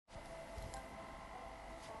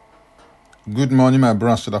Good morning, my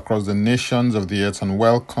brothers across the nations of the earth, and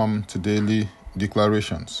welcome to Daily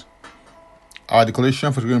Declarations. Our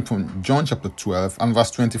declaration for today from John chapter 12 and verse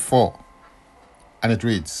 24, and it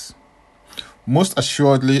reads, "Most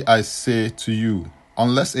assuredly I say to you,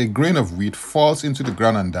 unless a grain of wheat falls into the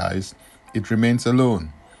ground and dies, it remains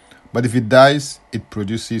alone. But if it dies, it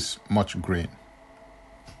produces much grain."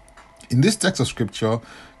 In this text of scripture,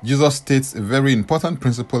 Jesus states a very important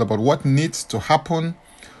principle about what needs to happen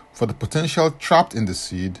for the potential trapped in the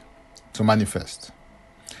seed to manifest.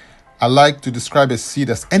 I like to describe a seed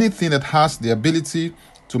as anything that has the ability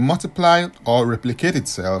to multiply or replicate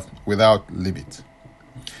itself without limit.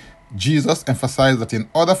 Jesus emphasized that in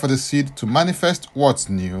order for the seed to manifest what's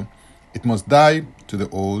new, it must die to the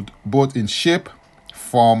old, both in shape,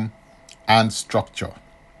 form, and structure.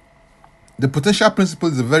 The potential principle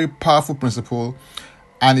is a very powerful principle,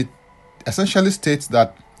 and it essentially states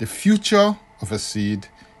that the future of a seed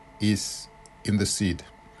is in the seed.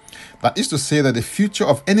 That is to say that the future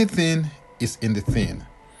of anything is in the thing.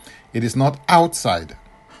 It is not outside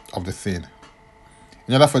of the thing.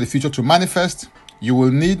 In order for the future to manifest, you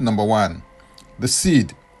will need, number one, the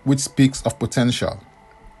seed, which speaks of potential.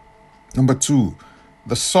 Number two,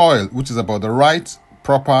 the soil, which is about the right,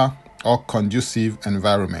 proper, or conducive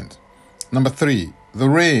environment. Number three,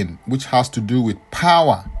 the rain, which has to do with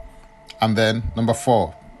power. And then number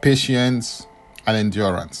four, patience and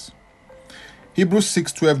endurance. Hebrews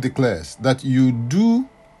 6:12 declares that you do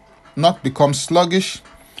not become sluggish,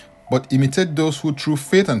 but imitate those who through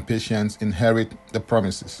faith and patience inherit the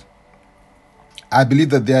promises. I believe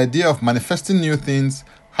that the idea of manifesting new things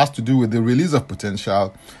has to do with the release of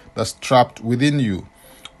potential that's trapped within you,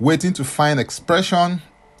 waiting to find expression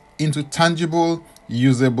into tangible,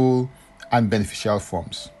 usable, and beneficial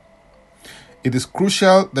forms. It is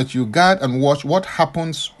crucial that you guard and watch what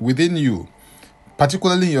happens within you,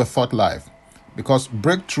 particularly in your thought life, because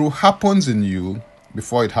breakthrough happens in you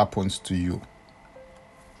before it happens to you.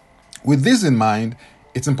 With this in mind,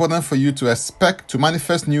 it's important for you to expect to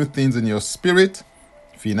manifest new things in your spirit,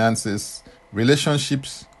 finances,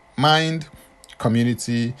 relationships, mind,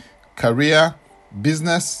 community, career,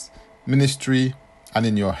 business, ministry, and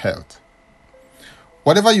in your health.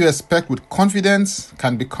 Whatever you expect with confidence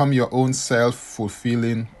can become your own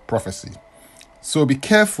self-fulfilling prophecy. So be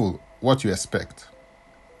careful what you expect.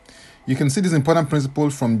 You can see this important principle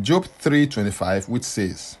from Job 3:25, which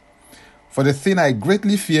says, "For the thing I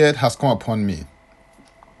greatly feared has come upon me,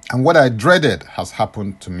 and what I dreaded has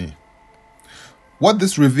happened to me." What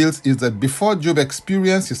this reveals is that before Job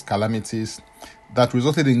experienced his calamities that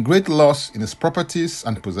resulted in great loss in his properties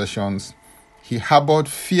and possessions, he harbored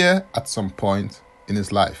fear at some point in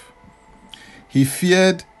his life. He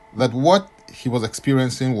feared that what he was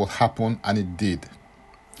experiencing would happen, and it did.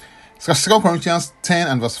 2 Corinthians 10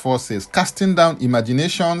 and verse 4 says, "Casting down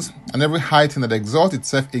imaginations and every high thing that exalts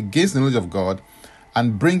itself against the knowledge of God,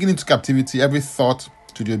 and bringing into captivity every thought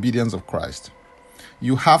to the obedience of Christ."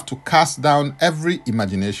 You have to cast down every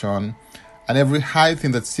imagination and every high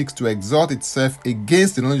thing that seeks to exalt itself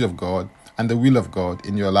against the knowledge of God and the will of God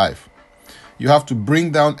in your life. You have to bring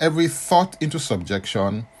down every thought into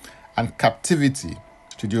subjection and captivity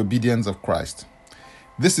to the obedience of Christ.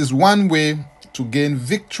 This is one way to gain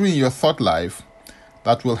victory in your thought life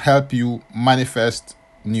that will help you manifest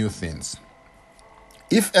new things.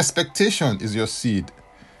 If expectation is your seed,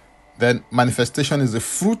 then manifestation is the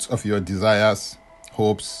fruit of your desires,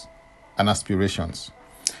 hopes, and aspirations.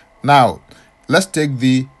 Now, let's take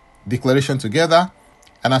the declaration together,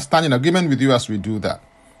 and I stand in agreement with you as we do that.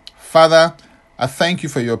 Father, I thank you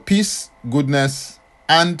for your peace, goodness,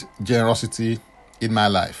 and generosity in my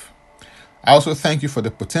life. I also thank you for the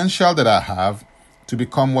potential that I have to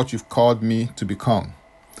become what you've called me to become.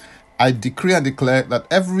 I decree and declare that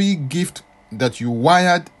every gift that you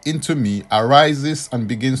wired into me arises and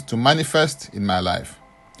begins to manifest in my life.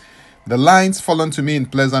 The lines fall unto me in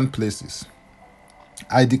pleasant places.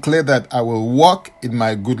 I declare that I will walk in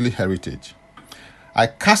my goodly heritage. I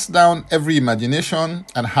cast down every imagination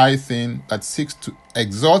and high thing that seeks to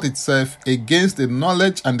exalt itself against the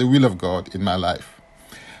knowledge and the will of God in my life.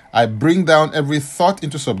 I bring down every thought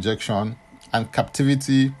into subjection and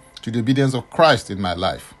captivity to the obedience of Christ in my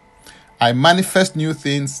life. I manifest new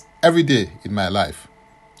things every day in my life.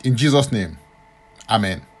 In Jesus' name,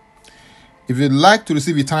 Amen. If you'd like to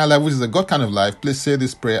receive eternal life, which is a God kind of life, please say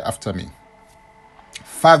this prayer after me.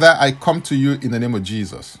 Father, I come to you in the name of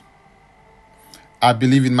Jesus. I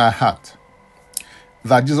believe in my heart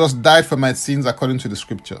that Jesus died for my sins according to the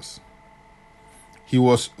scriptures. He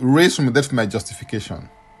was raised from the dead for my justification.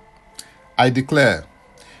 I declare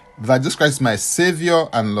that Jesus Christ is my Savior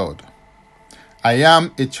and Lord. I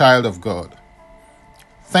am a child of God.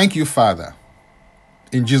 Thank you, Father.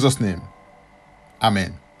 In Jesus' name,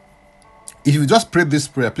 amen. If you just prayed this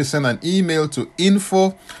prayer, please send an email to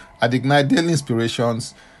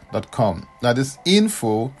info@ignitedailyinspirations.com. That is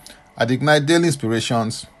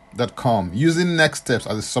info@ignitedailyinspirations.com, using next steps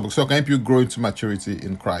as a subject so I can help you grow into maturity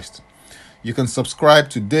in Christ. You can subscribe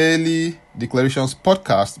to Daily Declarations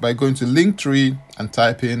Podcast by going to Linktree and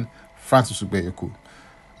type in Francis Ubeyeku.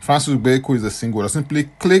 Francis Ubeyeku is a single word. Simply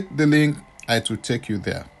click the link and it will take you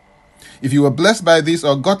there. If you were blessed by this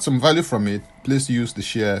or got some value from it, please use the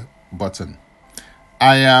share button.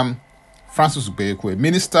 I am Francis Ubeyeku, a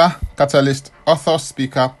minister, catalyst, author,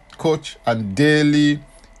 speaker, coach, and Daily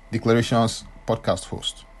Declarations podcast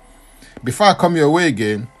host. Before I come your way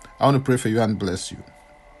again, I want to pray for you and bless you.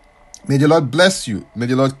 May the Lord bless you. May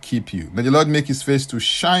the Lord keep you. May the Lord make his face to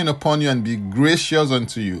shine upon you and be gracious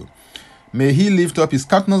unto you. May he lift up his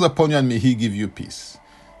countenance upon you and may he give you peace.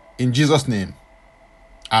 In Jesus' name,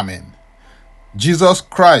 amen. Jesus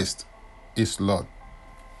Christ is Lord.